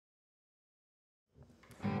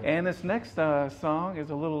And this next song is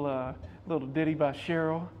a little ditty by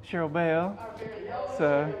Cheryl Bell.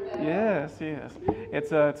 So yes, yes,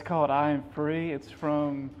 it's called "I Am Free." It's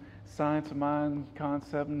from Science of Mind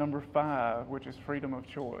concept number 5, which is freedom of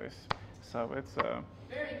choice. So it's very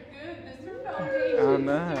good, Mr. I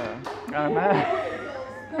know.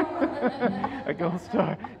 A gold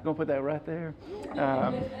star. Gonna put that right there.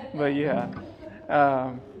 But yeah,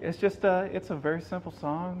 it's just it's a very simple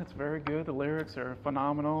song. It's very good. The lyrics are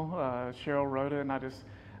phenomenal. Cheryl wrote it, and I just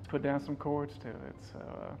put down some chords to it. So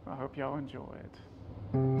I hope y'all enjoy it.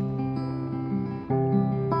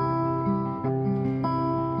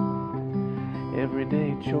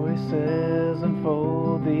 Everyday choices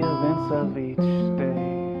unfold the events of each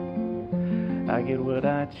day. I get what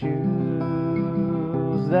I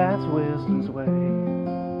choose, that's wisdom's way.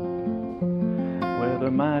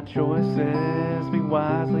 Whether my choices be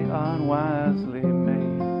wisely or unwisely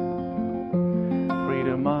made,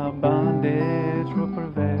 freedom or bondage will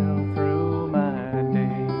prevail through my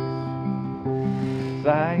days. 'Cause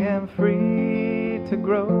I am free to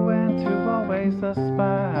grow and to always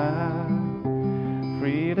aspire,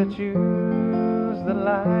 free to choose the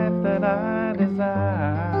life that I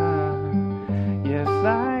desire. Yes,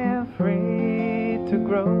 I am free to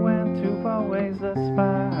grow and to always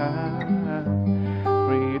aspire,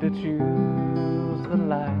 free to choose the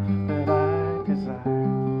life that I desire.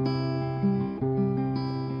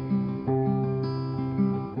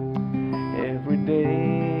 Every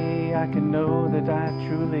day I can know that I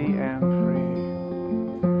truly am free,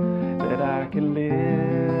 that I can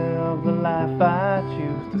live the life I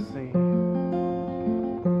choose to see.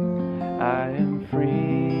 I am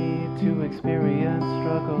free to experience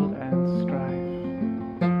struggle and strife,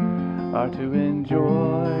 or to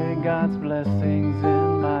enjoy God's blessings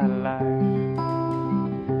in my life.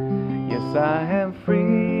 Yes, I am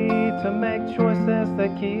free to make choices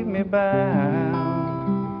that keep me bound,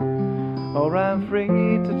 or I'm free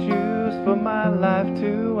to choose for my life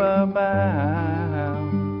to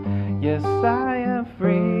abound. Yes, I am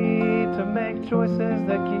free to make choices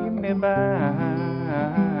that keep me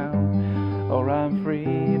bound, or I'm free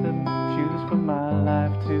to choose for my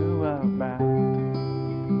life to abound.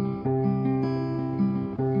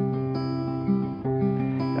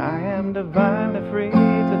 I am divinely free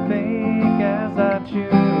to think as I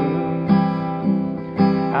choose.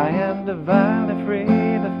 I am divinely free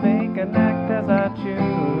to think and act as I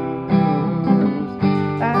choose.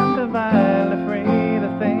 I am divinely free to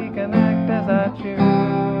think and act as I choose.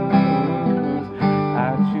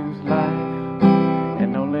 I choose life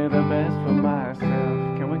and only the best for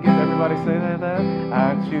myself. Can we get everybody say that?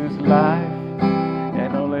 I choose life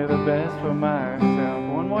and only the best for myself.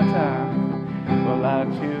 One more time. Well, I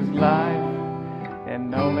choose life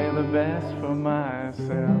and only the best for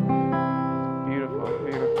myself. Beautiful,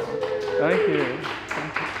 beautiful. Thank you.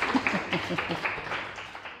 Thank you.